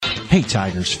Hey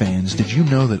Tigers fans, did you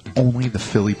know that only the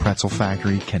Philly Pretzel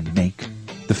Factory can make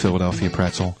the Philadelphia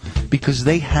pretzel? Because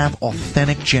they have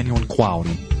authentic, genuine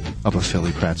quality of a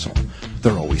Philly pretzel.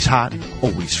 They're always hot,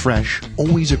 always fresh,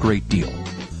 always a great deal.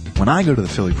 When I go to the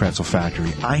Philly Pretzel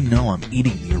Factory, I know I'm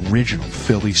eating the original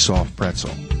Philly soft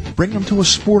pretzel. Bring them to a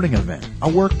sporting event, a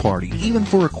work party, even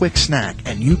for a quick snack,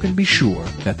 and you can be sure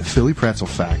that the Philly Pretzel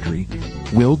Factory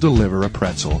will deliver a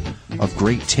pretzel of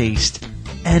great taste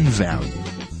and value.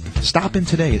 Stop in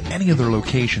today at any of their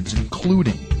locations,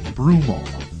 including Broomall,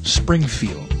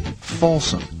 Springfield,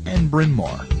 Folsom, and Bryn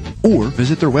Mawr. Or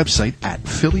visit their website at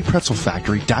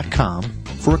phillypretzelfactory.com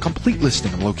for a complete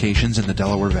listing of locations in the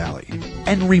Delaware Valley.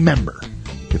 And remember,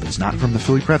 if it's not from the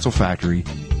Philly Pretzel Factory,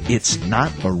 it's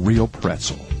not a real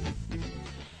pretzel.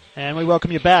 And we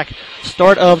welcome you back.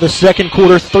 Start of the second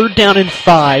quarter, 3rd down and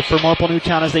 5 for Marple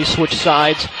Newtown as they switch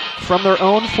sides from their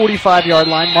own 45-yard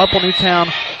line. Marple Newtown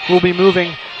will be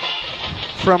moving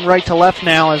from right to left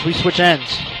now as we switch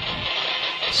ends.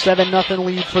 7-0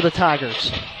 lead for the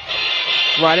Tigers.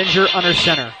 Ridinger under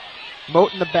center.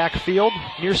 Moat in the backfield.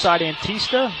 Near side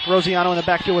Antista. Rosiano in the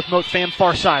backfield with Moat. Pham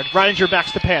far side. Ridinger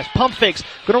backs the pass. Pump fakes.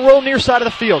 Going to roll near side of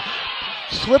the field.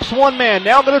 Slips one man.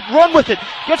 Now going to run with it.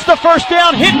 Gets the first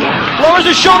down. Hit. Lowers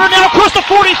his shoulder. Now across the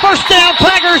 40. First down.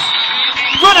 Tigers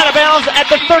run out of bounds at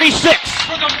the 36.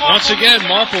 Once again,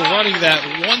 Marple running that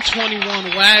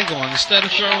 121 wag on instead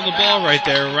of throwing the ball right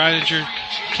there. Ridinger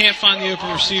can't find the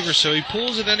open receiver, so he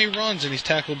pulls it and he runs, and he's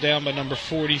tackled down by number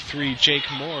 43, Jake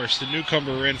Morris. The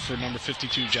newcomer in for number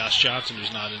 52, Josh Johnson,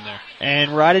 who's not in there.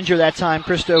 And Ridinger that time,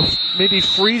 Christo, maybe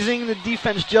freezing the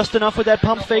defense just enough with that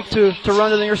pump fake to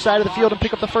run to the near side of the field and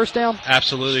pick up the first down?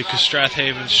 Absolutely, because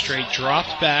Strathaven straight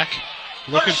dropped back,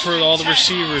 looking for all the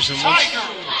receivers,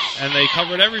 and they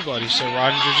covered everybody, so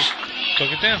Ridinger just took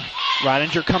it down.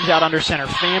 Ridinger comes out under center.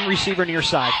 Pham receiver near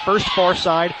side. First far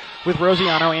side with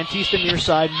Rosiano. Antista near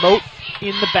side. Moat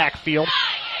in the backfield.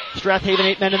 Strathaven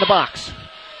 8 men in the box.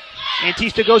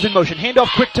 Antista goes in motion. Handoff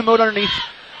quick to Moat underneath.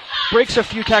 Breaks a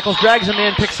few tackles. Drags a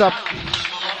man. Picks up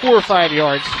 4 or 5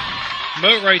 yards.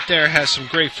 Moat right there has some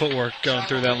great footwork going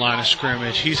through that line of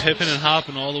scrimmage. He's hipping and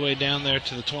hopping all the way down there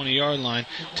to the 20-yard line.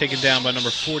 Taken down by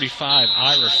number 45,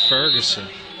 Ira Ferguson.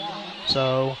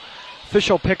 So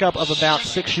official pickup of about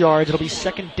 6 yards. It'll be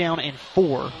 2nd down and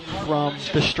 4 from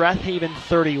the Strathaven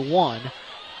 31.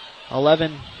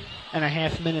 11 and a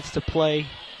half minutes to play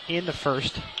in the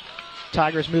first.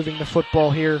 Tigers moving the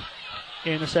football here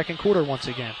in the second quarter once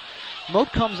again.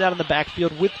 Moat comes out in the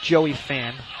backfield with Joey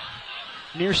Pham.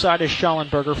 Near side is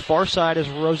Schallenberger. Far side is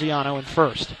Rosiano in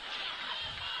first.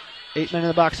 8 men in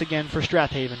the box again for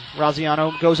Strathaven.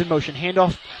 Rosiano goes in motion.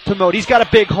 Handoff to Moat. He's got a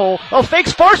big hole. Oh,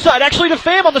 fakes far side actually to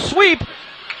Pham on the sweep.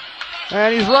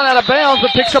 And he's run out of bounds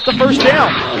but picks up the first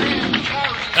down.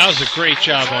 That was a great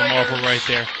job on Marple right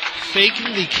there.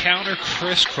 Faking the counter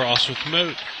crisscross with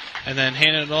Moat and then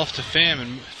handing it off to Pham.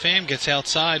 And Pham gets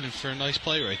outside and for a nice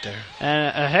play right there.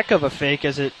 And a heck of a fake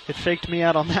as it faked me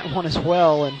out on that one as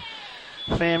well. And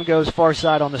Pham goes far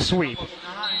side on the sweep.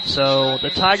 So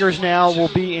the Tigers now will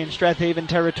be in Strathaven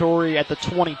territory at the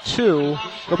 22.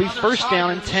 It'll be 1st down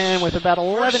and 10 with about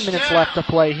 11 minutes left to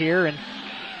play here. And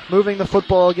moving the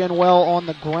football again well on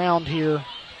the ground here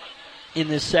in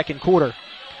this second quarter.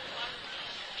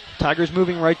 Tigers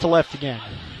moving right to left again.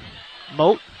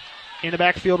 Moat in the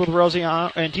backfield with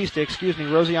Rosiano,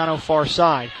 Rosiano far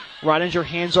side. Ridinger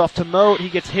hands off to Moat. He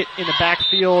gets hit in the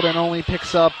backfield and only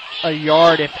picks up a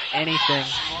yard, if anything.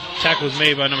 Tackle was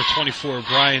made by number 24,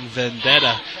 Brian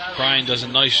Vendetta. Brian does a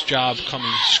nice job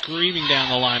coming screaming down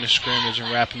the line of scrimmage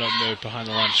and wrapping up Moat behind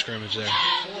the line of scrimmage there.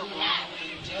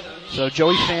 So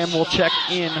Joey Pham will check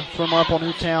in for Marple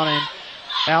Newtown, and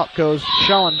out goes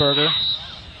Schallenberger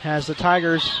as the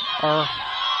Tigers are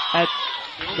at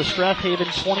the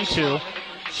Strathaven 22.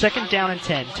 2nd down and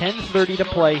 10. 10:30 to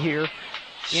play here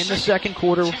in the second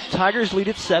quarter. Tigers lead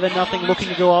at 7-0, looking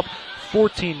to go up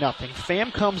 14-0.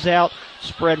 Pham comes out,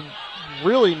 spread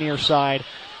really near side.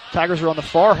 Tigers are on the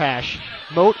far hash.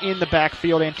 Moat in the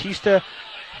backfield. Antista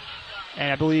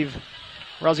and I believe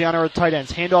Rosiano are the tight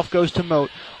ends. Handoff goes to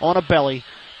Moat on a belly.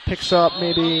 Picks up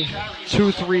maybe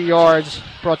 2-3 yards.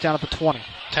 Brought down at the 20.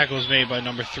 Tackle was made by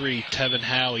number 3, Tevin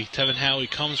Howie. Tevin Howie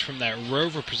comes from that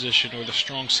rover position or the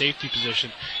strong safety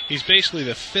position. He's basically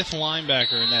the 5th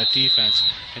linebacker in that defense,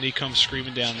 and he comes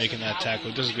screaming down making that tackle.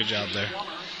 He does a good job there.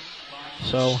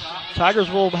 So Tigers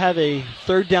will have a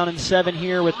 3rd down and 7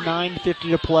 here with 9:50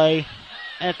 to play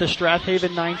at the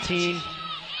Strathaven 19.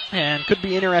 And could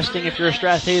be interesting if you're a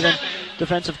Strathaven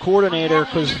defensive coordinator,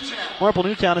 because Marple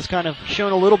Newtown has kind of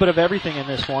shown a little bit of everything in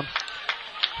this one.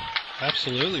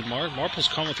 Absolutely. Marple's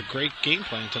come with a great game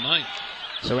plan tonight.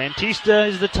 So Antista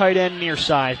is the tight end near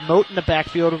side. Moat in the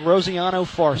backfield, Rosiano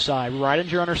far side.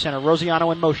 Ridinger under center.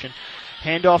 Rosiano in motion.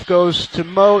 Handoff goes to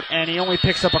Moat, and he only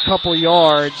picks up a couple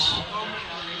yards.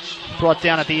 Brought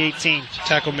down at the 18.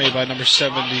 Tackle made by number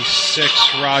 76,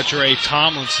 Rodre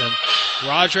Tomlinson.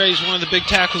 Rodre is one of the big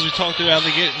tackles we talked about in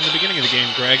the beginning of the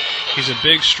game, Greg. He's a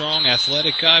big, strong,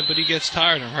 athletic guy, but he gets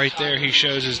tired, and right there he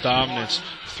shows his dominance,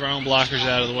 throwing blockers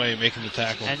out of the way and making the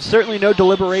tackle. And certainly no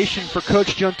deliberation for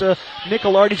Coach Junta. Nick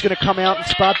Alardi's going to come out and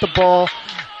spot the ball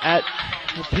at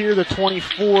the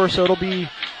 24, so it'll be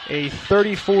a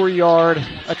 34-yard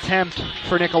attempt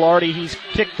for Nick Alardi. He's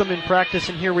kicked them in practice,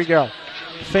 and here we go.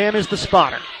 Pham is the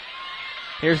spotter.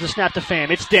 Here's the snap to Pham.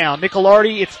 It's down. Nick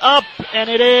Alardi, it's up, and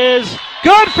it is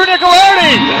good for Nick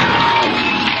Alardi!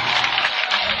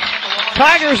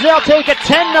 Tigers now take a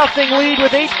 10-0 lead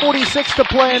with 8:46 to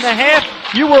play in the half.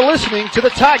 You were listening to the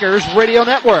Tigers Radio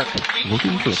Network.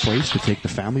 Looking for a place to take the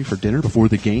family for dinner before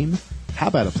the game? How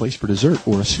about a place for dessert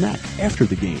or a snack after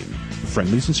the game?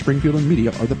 Friendly's in Springfield and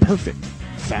Media are the perfect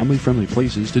family-friendly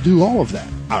places to do all of that.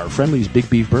 Our Friendly's Big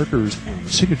Beef Burgers and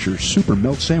signature Super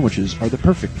Melt Sandwiches are the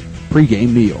perfect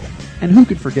pre-game meal. And who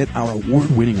could forget our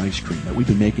award-winning ice cream that we've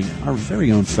been making in our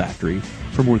very own factory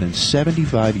for more than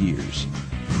 75 years.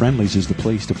 Friendly's is the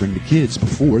place to bring the kids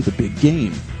before the big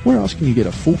game. Where else can you get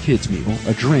a full kids meal,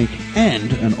 a drink,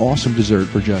 and an awesome dessert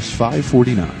for just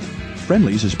 $5.49?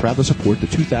 Friendly's is proud to support the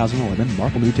 2011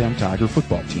 Marple Newtown Tiger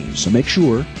football team, so make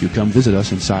sure you come visit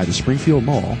us inside the Springfield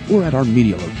Mall or at our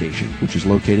media location, which is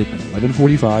located at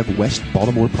 1145 West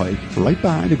Baltimore Pike, right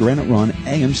behind the Granite Run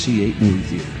AMC 8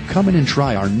 movie theater. Come in and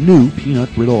try our new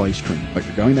peanut brittle ice cream, but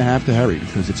you're going to have to hurry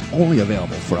because it's only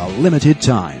available for a limited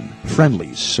time.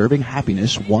 Friendly's, serving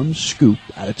happiness one scoop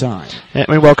at a time. And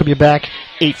we welcome you back.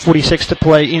 8:46 to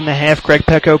play in the half. Greg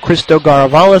Pecco, Cristo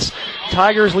Garavalis.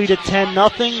 Tigers lead at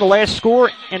 10-0. The last score,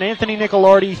 an Anthony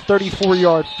Nicolardi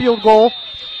 34-yard field goal.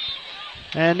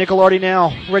 And Nicolardi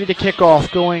now ready to kick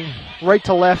off, going right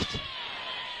to left.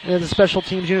 And the special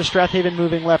teams unit, Strathaven,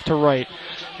 moving left to right.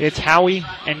 It's Howie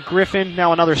and Griffin.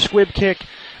 Now another squib kick.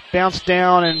 Bounced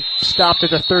down and stopped at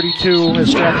the 32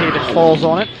 as Strathaven falls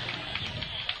on it.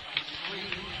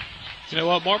 You know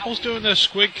what, Marple's doing those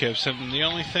squid kicks, and the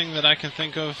only thing that I can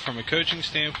think of from a coaching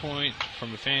standpoint,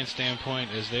 from a fan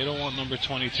standpoint, is they don't want number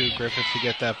 22, Griffith, to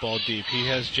get that ball deep. He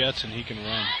has jets and he can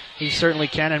run. He certainly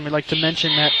can, and we'd like to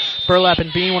mention that Burlap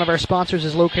and Bean, one of our sponsors,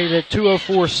 is located at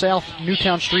 204 South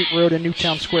Newtown Street Road in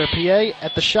Newtown Square, PA,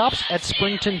 at the shops at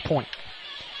Springton Point.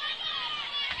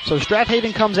 So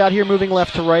Strathaven comes out here moving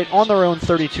left to right on their own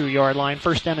 32-yard line.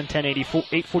 First down and 10,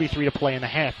 8:43 to play in the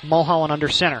half. Mulholland under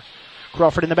center.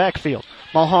 Crawford in the backfield.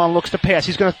 Mulholland looks to pass.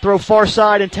 He's going to throw far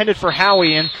side, intended for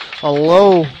Howie, and a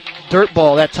low dirt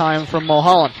ball that time from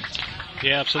Mulholland.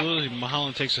 Yeah, absolutely.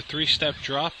 Mulholland takes a 3-step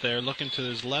drop there, looking to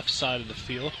his left side of the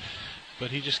field,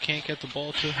 but he just can't get the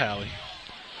ball to Howie.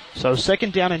 So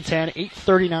second down and 10,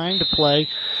 8:39 to play.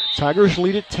 Tigers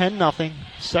lead at 10-0.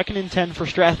 Second and 10 for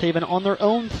Strathaven on their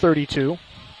own 32.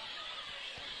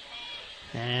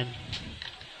 And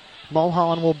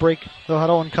Mulholland will break the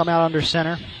huddle and come out under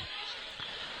center.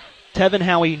 Tevin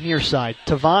Howie near side.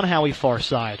 Tavon Howie far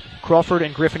side. Crawford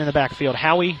and Griffin in the backfield.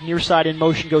 Howie near side in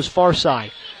motion goes far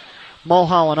side.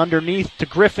 Mulholland underneath to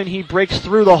Griffin. He breaks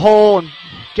through the hole and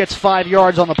gets 5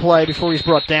 yards on the play before he's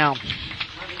brought down.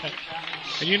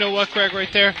 And you know what, Greg,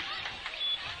 right there?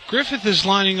 Griffith is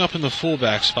lining up in the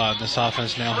fullback spot in this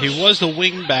offense now. He was the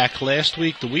wing back last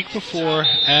week, the week before,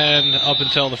 and up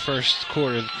until the first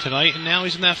quarter tonight, and now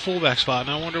he's in that fullback spot,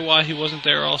 and I wonder why he wasn't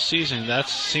there all season. That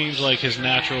seems like his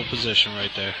natural position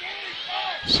right there.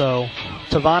 So,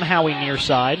 Tavon Howie near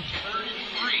side.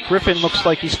 Griffin looks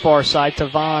like he's far side.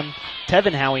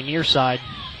 Tevin Howie near side.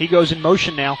 He goes in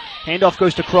motion now. Handoff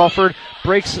goes to Crawford.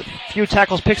 Breaks a few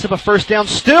tackles, picks up a first down.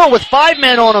 Still with 5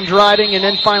 men on him driving, and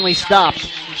then finally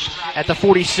stopped at the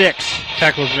 46.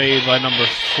 Tackle was made by number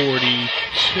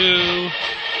 42,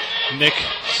 Nick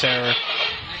Sarah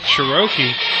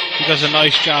Cherokee. He does a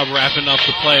nice job wrapping up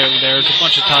the play over there. There's a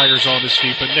bunch of Tigers on his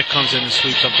feet, but Nick comes in and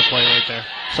sweeps up the play right there.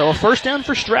 So a first down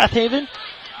for Strathaven.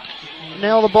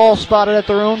 Now the ball spotted at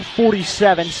their own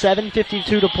 47.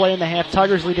 7:52 to play in the half.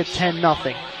 Tigers lead at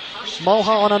 10-0.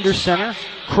 Mulholland under center.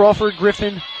 Crawford,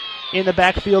 Griffin in the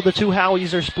backfield. The two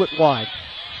Howies are split wide.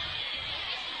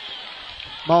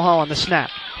 Mulholland, the snap.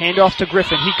 Handoff to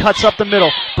Griffin. He cuts up the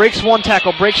middle. Breaks one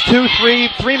tackle. Breaks two, three.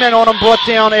 3 men on him. Brought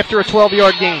down after a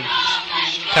 12-yard gain.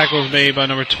 Tackle was made by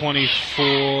number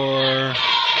 24.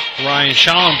 Ryan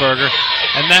Schallenberger.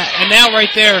 And now right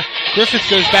there, Griffith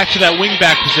goes back to that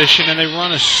wing-back position, and they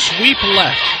run a sweep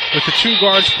left with the two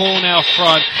guards pulling out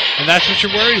front, and that's what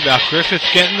you're worried about. Griffith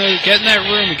getting that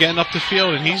room and getting up the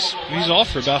field, and he's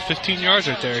off for about 15 yards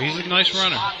right there. He's a nice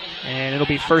runner. And it'll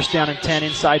be first down and 10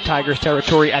 inside Tigers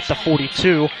territory at the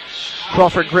 42.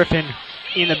 Crawford Griffin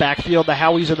in the backfield. The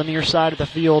Howies are the near side of the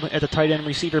field at the tight end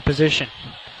receiver position.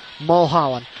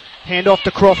 Mulholland. Hand off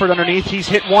to Crawford underneath. He's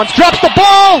hit once. Drops the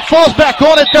ball. Falls back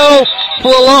on it, though,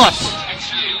 for a loss.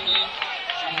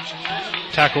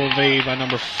 Tackle made by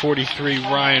number 43,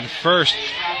 Ryan First.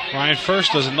 Ryan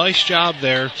First does a nice job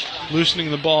there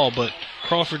loosening the ball, but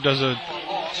Crawford does a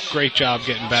great job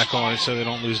getting back on it so they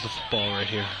don't lose the football right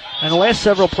here. And the last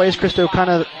several plays, Christo, kind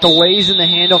of delays in the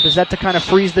handoff. Is that to kind of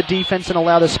freeze the defense and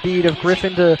allow the speed of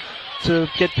Griffin to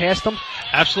get past them?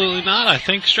 Absolutely not. I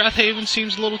think Strathaven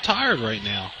seems a little tired right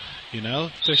now. You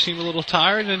know, they seem a little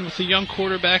tired, and with the young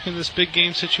quarterback in this big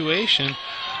game situation,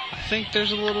 I think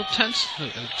there's a little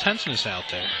tenseness out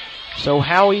there. So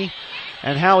Howie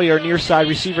are near side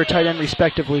receiver, tight end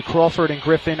respectively. Crawford and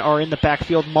Griffin are in the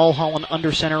backfield. Mulholland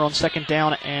under center on second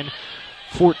down and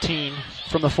 14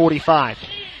 from the 45.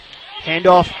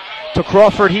 Handoff to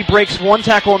Crawford. He breaks one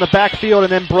tackle in the backfield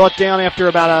and then brought down after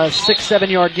about a 6-7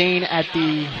 yard gain at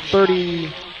the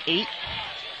 38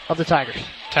 of the Tigers.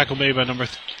 Tackle made by number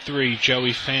 3,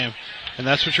 Joey Pham. And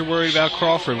that's what you're worried about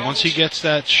Crawford. Once he gets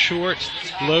that short,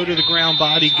 low to the ground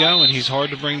body going, he's hard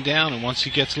to bring down. And once he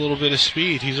gets a little bit of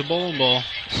speed, he's a bowling ball.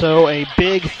 So a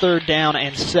big third down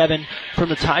and 7 from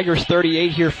the Tigers,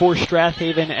 38 here for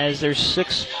Strathaven as there's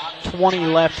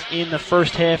 6:20 left in the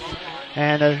first half.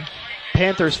 And the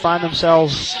Panthers find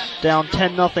themselves down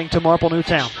 10-0 to Marple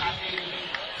Newtown.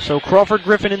 So Crawford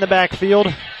Griffin in the backfield.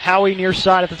 Howie near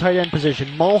side at the tight end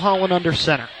position. Mulholland under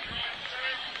center.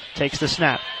 Takes the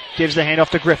snap. Gives the handoff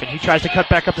to Griffin. He tries to cut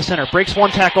back up the center. Breaks one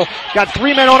tackle. Got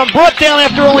 3 men on him. Brought down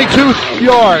after only 2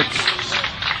 yards.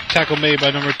 Tackle made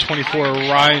by number 24,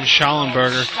 Ryan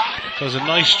Schallenberger. Does a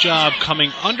nice job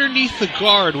coming underneath the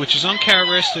guard, which is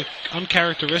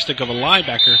uncharacteristic of a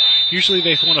linebacker. Usually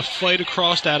they want to fight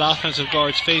across that offensive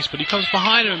guard's face, but he comes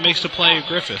behind him and makes the play at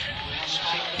Griffith.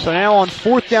 So now on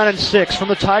 4th down and 6 from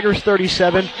the Tigers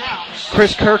 37.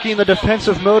 Chris Kirky in the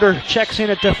defensive motor checks in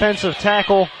at defensive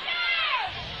tackle.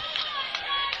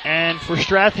 And for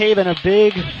Strathaven, a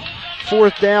big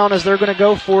 4th down as they're going to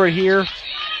go for it here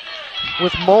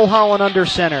with Mulholland under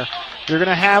center. They're going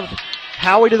to have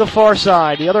Howie to the far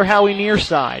side, the other Howie near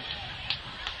side.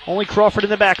 Only Crawford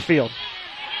in the backfield.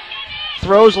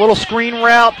 Throws a little screen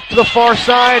route to the far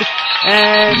side,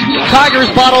 and Tigers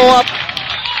bottle up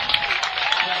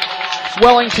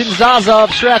Wellington Zaza of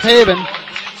Strathaven.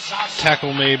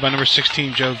 Tackle made by number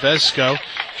 16, Joe Vesco.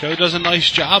 Joe does a nice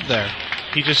job there.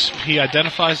 He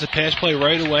identifies the pass play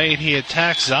right away, and he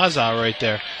attacks Zaza right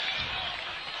there.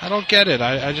 I don't get it.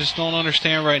 I just don't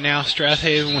understand right now.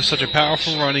 Strathaven with such a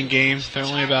powerful running game. They're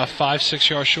only about 5-6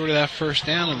 yards short of that first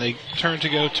down, and they turn to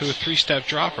go to a 3-step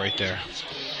drop right there.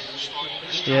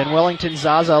 Yeah, and Wellington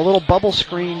Zaza, a little bubble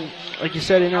screen, like you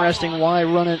said, interesting. Why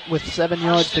run it with 7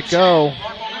 yards to go?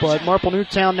 But Marple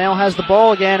Newtown now has the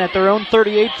ball again at their own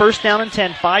 38, first down and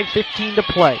 10, 5:15 to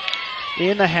play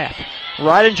in the half.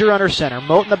 Ridinger under center.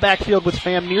 Moat in the backfield with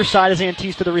Pham. Near side is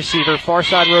Antista the receiver. Far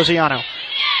side Rosiano.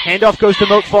 Handoff goes to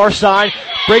Moat far side.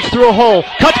 Breaks through a hole.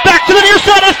 Cuts back to the near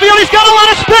side of the field. He's got a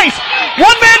lot of space.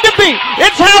 One man to beat.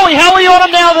 It's Howie. Howie on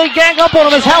him now. They gang up on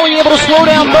him. Is Howie able to slow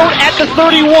down Moat at the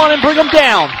 31 and bring him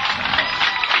down?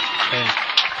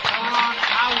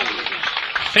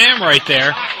 Pham right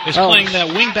there is playing that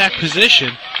wingback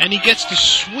position, and he gets the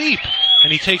sweep,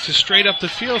 and he takes it straight up the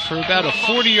field for about a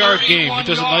 40-yard gain. He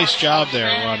does a nice job there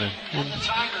running.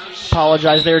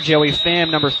 Apologize there, Joey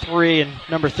Pham, number 3, and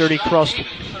number 30 crossed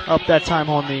up that time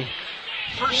on the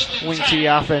wing T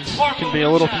offense. Can be a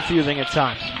little confusing at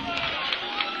times.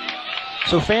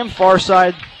 So Pham far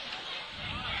side,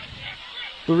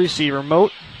 the receiver.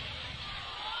 Moat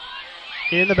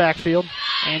in the backfield.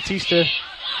 Antista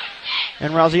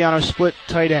and Rosiano split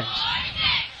tight ends.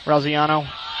 Rosiano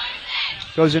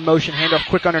goes in motion, handoff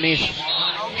quick underneath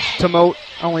to Moat,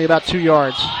 only about 2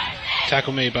 yards.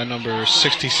 Tackle made by number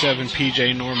 67,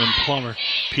 P.J. Norman Plummer.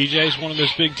 P.J. is one of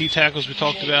those big D tackles we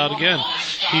talked about again.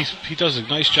 He does a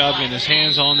nice job getting his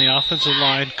hands on the offensive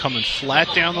line, coming flat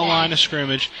down the line of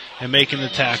scrimmage and making the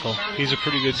tackle. He's a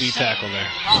pretty good D tackle there.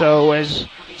 So as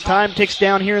time ticks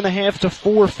down here in the half to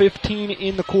 4:15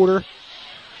 in the quarter,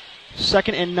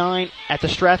 2nd and 9 at the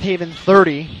Strathaven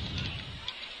 30.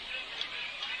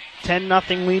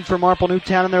 10-0 lead for Marple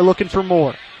Newtown, and they're looking for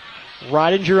more.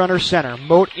 Ridinger under center.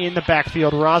 Moat in the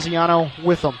backfield. Rosiano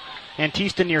with them.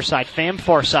 Antista near side. Pham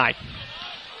far side.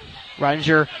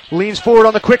 Reidinger leans forward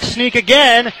on the quick sneak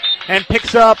again and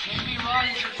picks up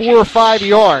 4 or 5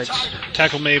 yards.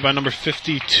 Tackle made by number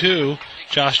 52,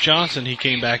 Josh Johnson. He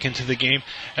came back into the game.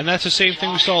 And that's the same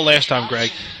thing we saw last time,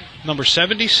 Greg. Number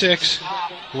 76,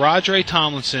 Rodre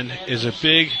Tomlinson, is a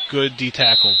big, good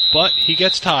D-tackle. But he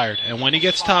gets tired. And when he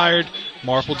gets tired,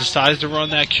 Marple decides to run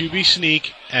that QB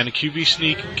sneak. And a QB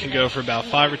sneak can go for about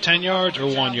 5 or 10 yards or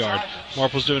 1 yard.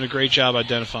 Marple's doing a great job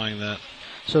identifying that.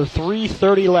 So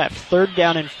 3:30 left. 3rd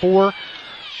down and 4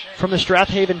 from the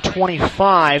Strathaven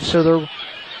 25. So they're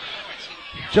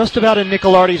just about in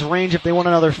Nicolardi's range if they want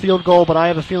another field goal, but I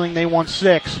have a feeling they want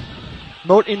 6.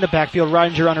 Moat in the backfield,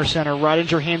 Reidinger under center.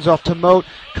 Reidinger hands off to Moat,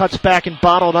 cuts back and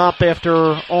bottled up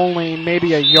after only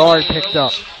maybe a yard picked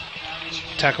up.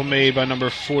 Tackle made by number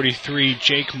 43,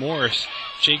 Jake Morris.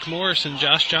 Jake Morris and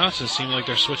Josh Johnson seem like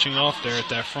they're switching off there at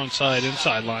that front side,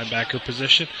 inside linebacker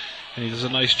position, and he does a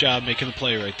nice job making the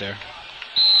play right there.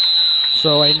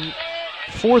 So a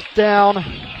 4th down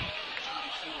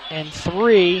and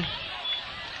 3,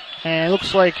 and it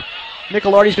looks like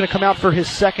Nicolardi's going to come out for his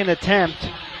 2nd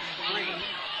attempt.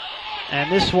 And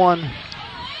this one,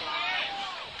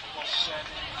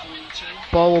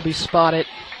 ball will be spotted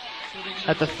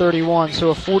at the 31, so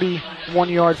a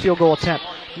 41-yard field goal attempt.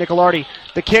 Nicolardi,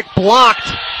 the kick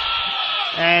blocked,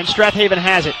 and Strathaven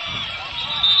has it.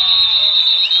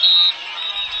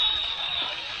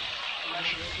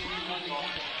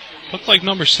 Looked like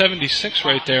number 76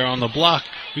 right there on the block.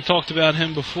 We talked about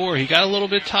him before. He got a little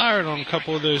bit tired on a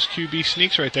couple of those QB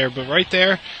sneaks right there, but right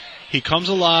there, he comes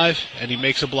alive, and he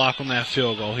makes a block on that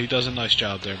field goal. He does a nice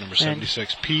job there, number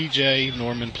 76, P.J.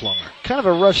 Norman Plummer. Kind of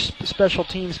a rush special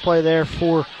teams play there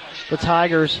for the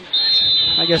Tigers.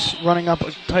 I guess running up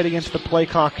tight against the play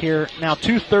clock here. Now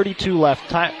 2:32 left.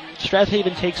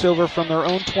 Strathaven takes over from their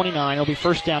own 29. It'll be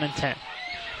 1st down and 10.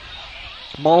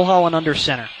 Mulholland under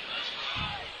center.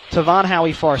 Tavon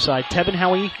Howie far side. Tevin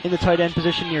Howie in the tight end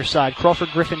position near side.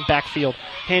 Crawford Griffin backfield.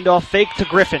 Handoff fake to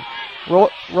Griffin.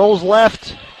 Rolls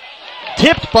left.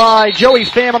 Tipped by Joey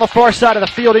Pham on the far side of the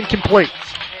field, incomplete.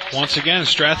 Once again,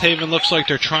 Strathaven looks like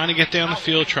they're trying to get down the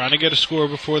field, trying to get a score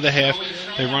before the half.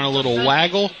 They run a little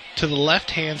waggle to the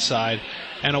left-hand side.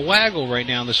 And a waggle right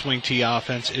now in the swing T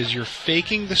offense is you're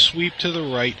faking the sweep to the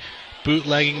right,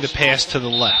 bootlegging the pass to the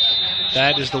left.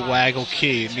 That is the waggle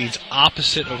key. It means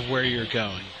opposite of where you're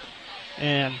going.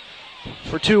 And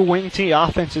for 2 wing T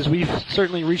offenses, we've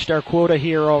certainly reached our quota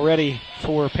here already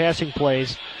for passing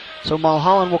plays. So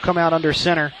Mulholland will come out under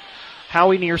center.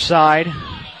 Howie near side.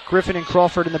 Griffin and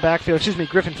Crawford in the backfield.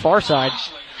 Griffin far side.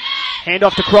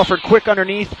 Handoff to Crawford, quick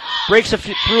underneath. Breaks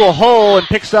through a hole and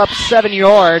picks up 7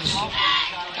 yards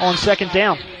on 2nd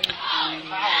down.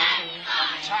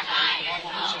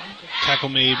 Tackle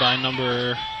made by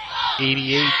number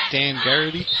 88, Dan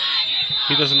Garrity.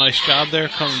 He does a nice job there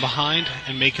coming behind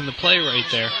and making the play right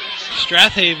there.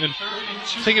 Strathaven,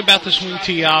 think about the swing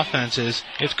T offenses.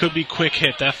 It could be quick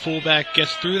hit. That fullback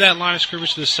gets through that line of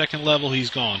scrimmage to the 2nd level, he's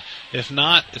gone. If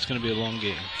not, it's going to be a long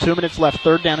game. 2 minutes left,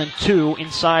 3rd down and 2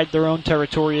 inside their own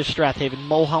territory is Strathaven.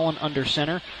 Mulholland under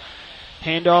center.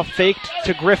 Handoff faked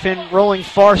to Griffin, rolling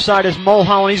far side is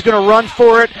Mulholland. He's going to run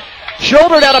for it.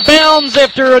 Shouldered out of bounds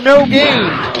after a no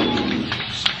gain.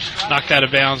 Knocked out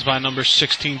of bounds by number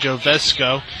 16, Joe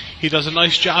Vesco. He does a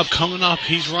nice job coming up.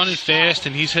 He's running fast,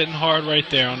 and he's hitting hard right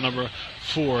there on number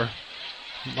 4,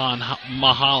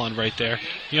 Mulholland right there.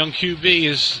 Young QB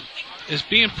is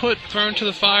being thrown to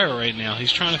the fire right now.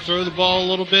 He's trying to throw the ball a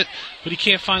little bit, but he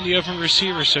can't find the open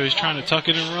receiver, so he's trying to tuck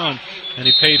it and run, and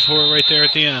he paid for it right there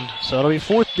at the end. So it'll be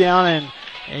 4th down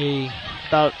and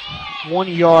about 1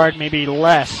 yard, maybe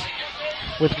less,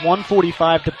 with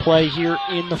 1:45 to play here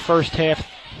in the first half.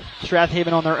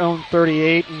 Strathaven on their own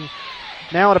 38, and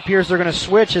now it appears they're going to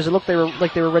switch as it looked they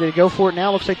were ready to go for it. Now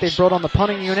it looks like they brought on the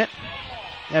punting unit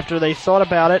after they thought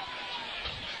about it.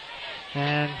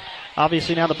 And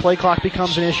obviously now the play clock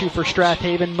becomes an issue for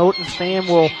Strathaven. Moat and Pham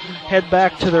will head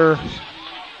back to their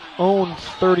own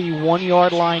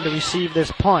 31-yard line to receive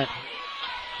this punt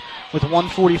with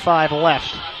 1:45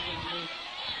 left.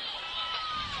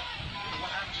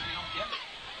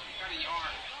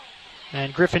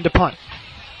 And Griffin to punt.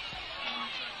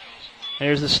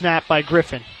 There's the snap by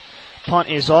Griffin. Punt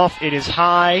is off. It is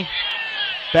high.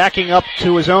 Backing up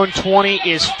to his own 20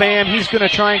 is Pham. He's going to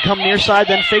try and come near side,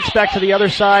 then fakes back to the other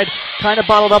side. Kind of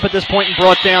bottled up at this point and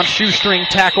brought down. Shoestring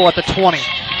tackle at the 20.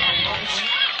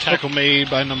 Tackle made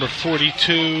by number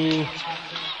 42,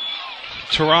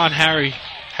 Teron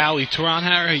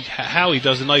Howie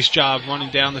does a nice job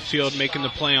running down the field, making the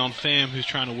play on Pham, who's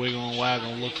trying to wiggle and waggle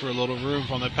and look for a little room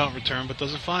on that punt return, but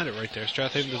doesn't find it right there.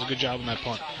 Strathaven does a good job on that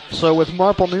punt. So with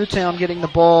Marple Newtown getting the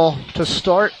ball to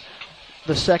start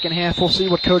the second half, we'll see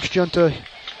what Coach Junta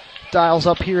dials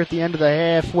up here at the end of the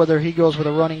half, whether he goes with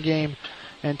a running game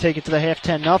and take it to the half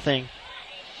 10-0,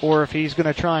 or if he's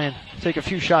going to try and take a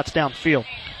few shots downfield.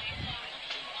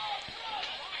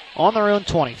 On their own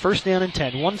 20, first down and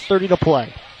 10, 1:30 to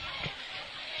play.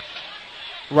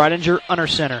 Ridinger under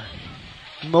center.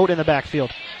 Moat in the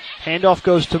backfield. Handoff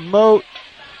goes to Moat.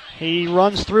 He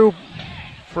runs through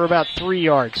for about 3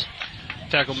 yards.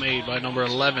 Tackle made by number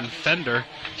 11, Fender.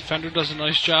 Fender does a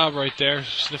nice job right there,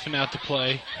 sniffing out the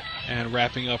play and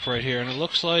wrapping up right here. And it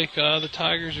looks like the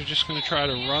Tigers are just going to try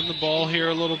to run the ball here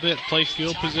a little bit, play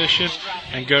field position,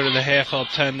 and go to the half up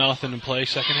 10-0 and play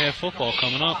second half football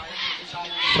coming up.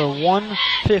 So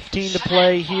 1:15 to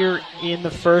play here in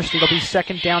the first. It'll be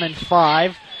second down and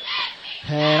 5.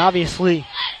 And obviously,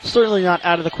 certainly not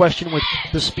out of the question with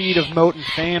the speed of Moat and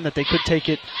Pham that they could take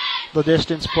it the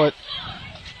distance, but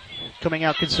coming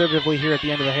out conservatively here at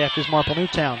the end of the half is Marple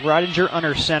Newtown. Ridinger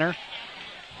under center.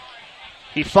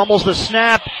 He fumbles the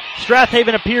snap.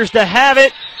 Strathaven appears to have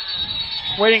it.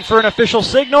 Waiting for an official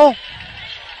signal.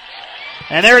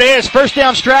 And there it is. First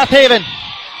down, Strathaven.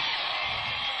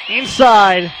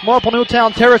 Inside Marple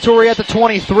Newtown territory at the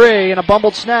 23. And a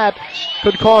bumbled snap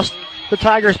could cost the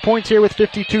Tigers points here with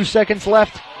 52 seconds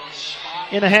left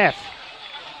in the half.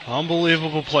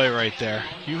 Unbelievable play right there.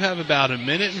 You have about 1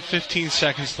 minute and 15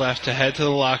 seconds left to head to the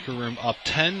locker room, up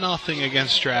 10-0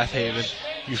 against Strathaven.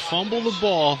 You fumble the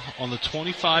ball on the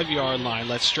 25-yard line.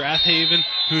 Let Strathaven,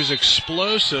 who's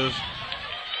explosive,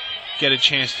 get a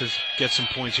chance to get some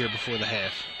points here before the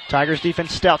half. Tigers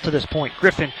defense stout to this point.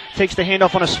 Griffin takes the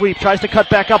handoff on a sweep, tries to cut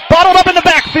back up, bottled up in the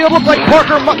backfield. Looked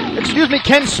like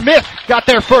Ken Smith got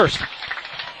there first.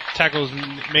 Tackle is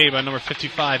made by number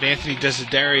 55, Anthony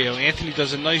Desiderio. Anthony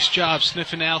does a nice job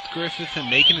sniffing out Griffith and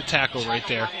making a tackle right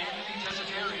there.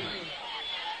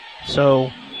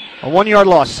 So a 1-yard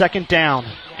loss, second down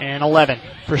and 11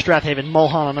 for Strathaven.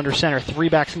 Mulholland under center, 3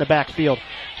 backs in the backfield.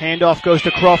 Handoff goes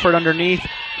to Crawford underneath,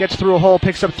 gets through a hole,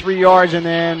 picks up 3 yards, and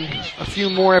then a few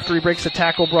more after he breaks the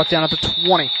tackle, brought down at the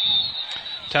 20.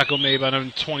 Tackle made by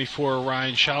number 24,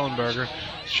 Ryan Schallenberger.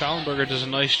 Schallenberger does a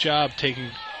nice job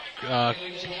taking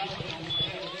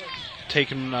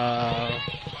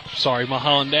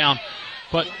Mulholland down.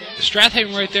 But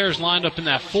Strathaven right there is lined up in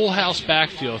that full house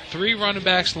backfield. 3 running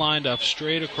backs lined up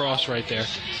straight across right there.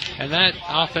 And that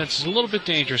offense is a little bit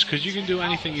dangerous because you can do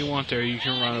anything you want there. You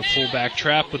can run a fullback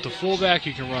trap with the fullback.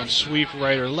 You can run sweep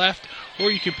right or left.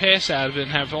 Or you can pass out of it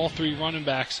and have all 3 running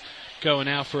backs going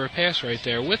out for a pass right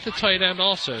there with the tight end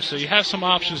also. So you have some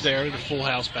options there in the full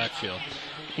house backfield.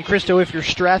 And Christo, if you're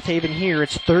Strathaven here,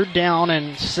 it's third down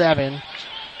and 7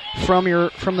 from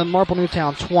the Marple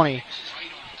Newtown 20.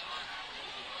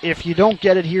 If you don't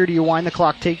get it here, do you wind the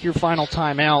clock, take your final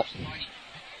timeout,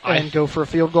 and go for a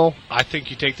field goal? I think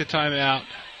you take the timeout.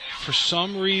 For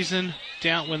some reason,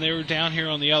 when they were down here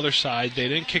on the other side, they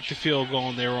didn't kick the field goal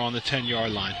and they were on the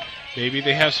 10-yard line. Maybe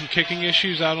they have some kicking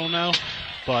issues, I don't know.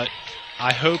 But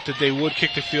I hope that they would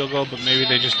kick the field goal, but maybe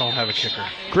they just don't have a kicker.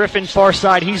 Griffin far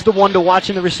side, he's the one to watch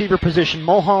in the receiver position.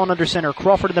 Mulholland under center,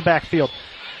 Crawford in the backfield.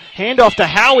 Handoff to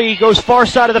Howie, goes far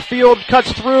side of the field, cuts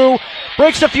through,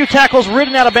 breaks a few tackles,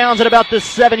 ridden out of bounds at about the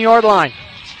 7-yard line.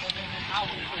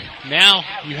 Now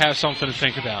you have something to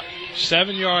think about.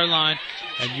 7-yard line,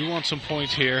 and you want some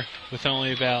points here with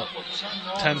only about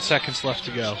 10 seconds left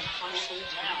to go.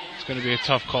 It's going to be a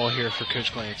tough call here for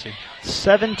Coach Clancy.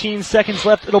 17 seconds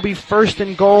left. It'll be first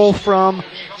and goal from,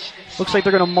 looks like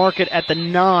they're going to mark it at the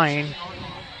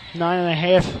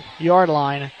 9.5 yard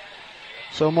line.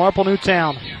 So Marple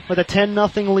Newtown with a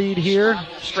 10-0 lead here.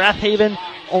 Strathaven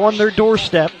on their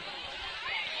doorstep.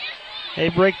 They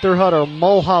break their huddle.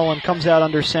 Mulholland comes out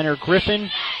under center.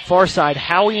 Griffin, far side.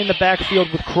 Howie in the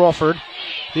backfield with Crawford.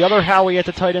 The other Howie at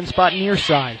the tight end spot near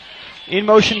side. In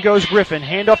motion goes Griffin.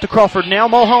 Handoff to Crawford. Now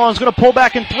Mulholland's going to pull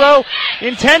back and throw.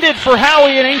 Intended for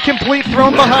Howie, an incomplete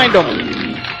thrown behind him.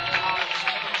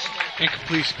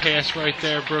 Incomplete pass right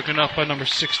there, broken up by number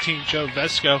 16, Joe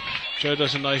Vesco. Joe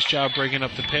does a nice job breaking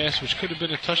up the pass, which could have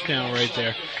been a touchdown right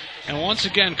there. And once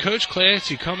again, Coach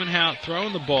Clancy coming out,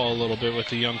 throwing the ball a little bit with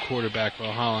the young quarterback,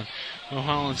 Mulholland.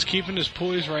 Mulholland's keeping his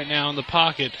poise right now in the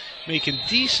pocket, making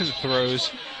decent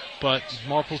throws, but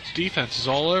Marple's defense is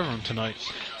all over him tonight.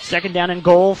 Second down and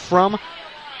goal from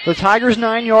the Tigers'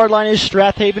 9-yard line is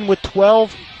Strathaven with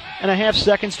 12.5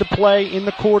 seconds to play in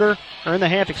the quarter, or in the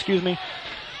half, excuse me.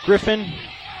 Griffin,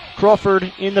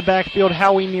 Crawford in the backfield,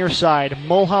 Howie near side.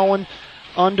 Mulholland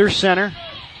under center.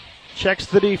 Checks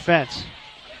the defense.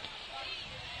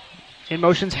 In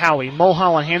motion's Howie.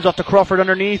 Mulholland hands off to Crawford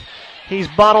underneath. He's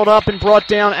bottled up and brought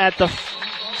down at the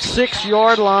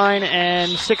 6-yard line,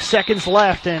 and 6 seconds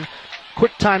left. And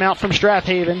quick timeout from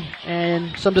Strathaven,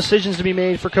 and some decisions to be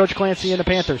made for Coach Clancy and the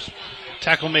Panthers.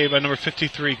 Tackle made by number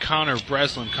 53, Connor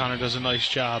Breslin. Connor does a nice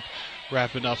job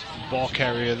wrapping up the ball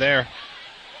carrier there.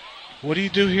 What do you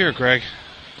do here, Greg?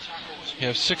 You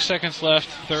have 6 seconds left,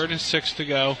 3rd and 6 to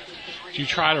go. Do you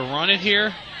try to run it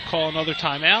here, call another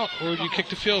timeout, or do you kick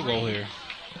the field goal here?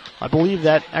 I believe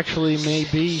that actually may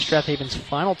be Strathaven's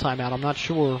final timeout. I'm not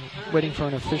sure. Waiting for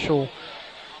an official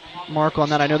mark on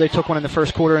that. I know they took one in the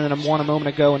first quarter and then one a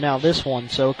moment ago, and now this one.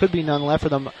 So it could be none left for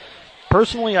them.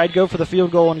 Personally, I'd go for the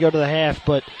field goal and go to the half,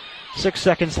 but 6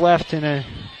 seconds left in a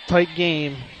tight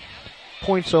game.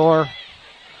 Points are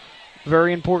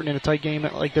very important in a tight game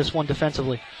like this one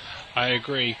defensively. I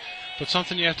agree. But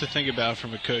something you have to think about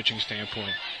from a coaching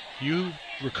standpoint. You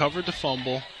recovered the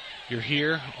fumble. You're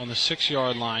here on the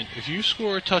 6-yard line. If you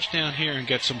score a touchdown here and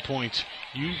get some points,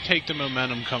 you take the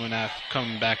momentum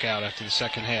coming back out after the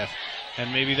second half.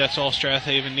 And maybe that's all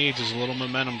Strathaven needs is a little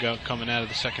momentum coming out of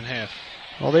the second half.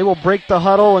 Well, they will break the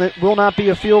huddle, and it will not be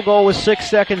a field goal with 6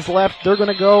 seconds left. They're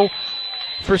going to go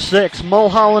for 6.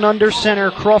 Mulholland under center.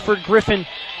 Crawford Griffin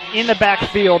in the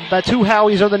backfield. The two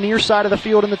Howies are the near side of the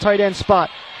field in the tight end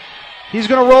spot. He's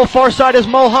going to roll far side as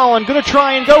Mulholland. Going to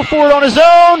try and go for it on his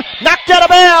own. Knocked out of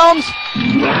bounds.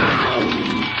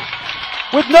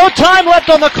 With no time left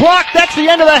on the clock, that's the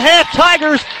end of the half.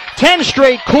 Tigers, 10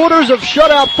 straight quarters of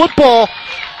shutout football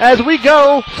as we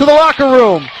go to the locker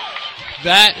room.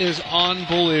 That is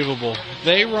unbelievable.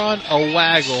 They run a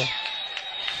waggle,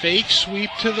 fake sweep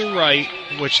to the right,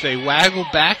 which they waggle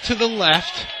back to the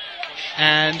left,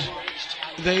 and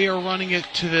they are running it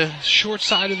to the short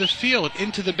side of the field,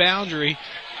 into the boundary,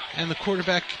 and the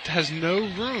quarterback has no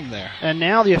room there. And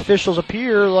now the officials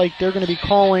appear like they're going to be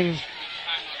calling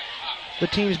the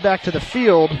teams back to the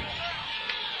field.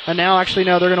 And now, actually,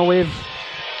 no, they're going to waive.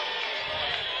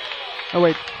 Oh,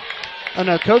 wait. Oh,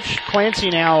 no, Coach Clancy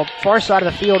now, far side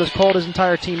of the field, has called his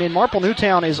entire team in. Marple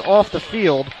Newtown is off the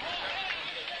field.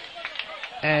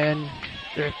 And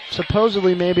there's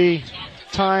supposedly maybe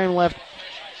time left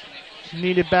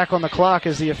needed back on the clock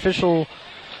as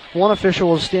one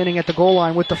official is standing at the goal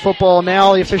line with the football.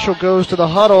 Now the official goes to the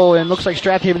huddle and looks like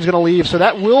Strathaven's going to leave. So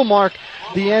that will mark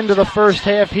the end of the first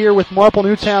half here with Marple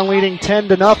Newtown leading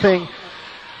 10-0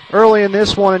 early in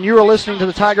this one. And you are listening to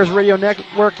the Tigers Radio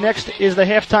Network. Next is the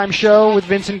halftime show with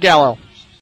Vincent Gallo.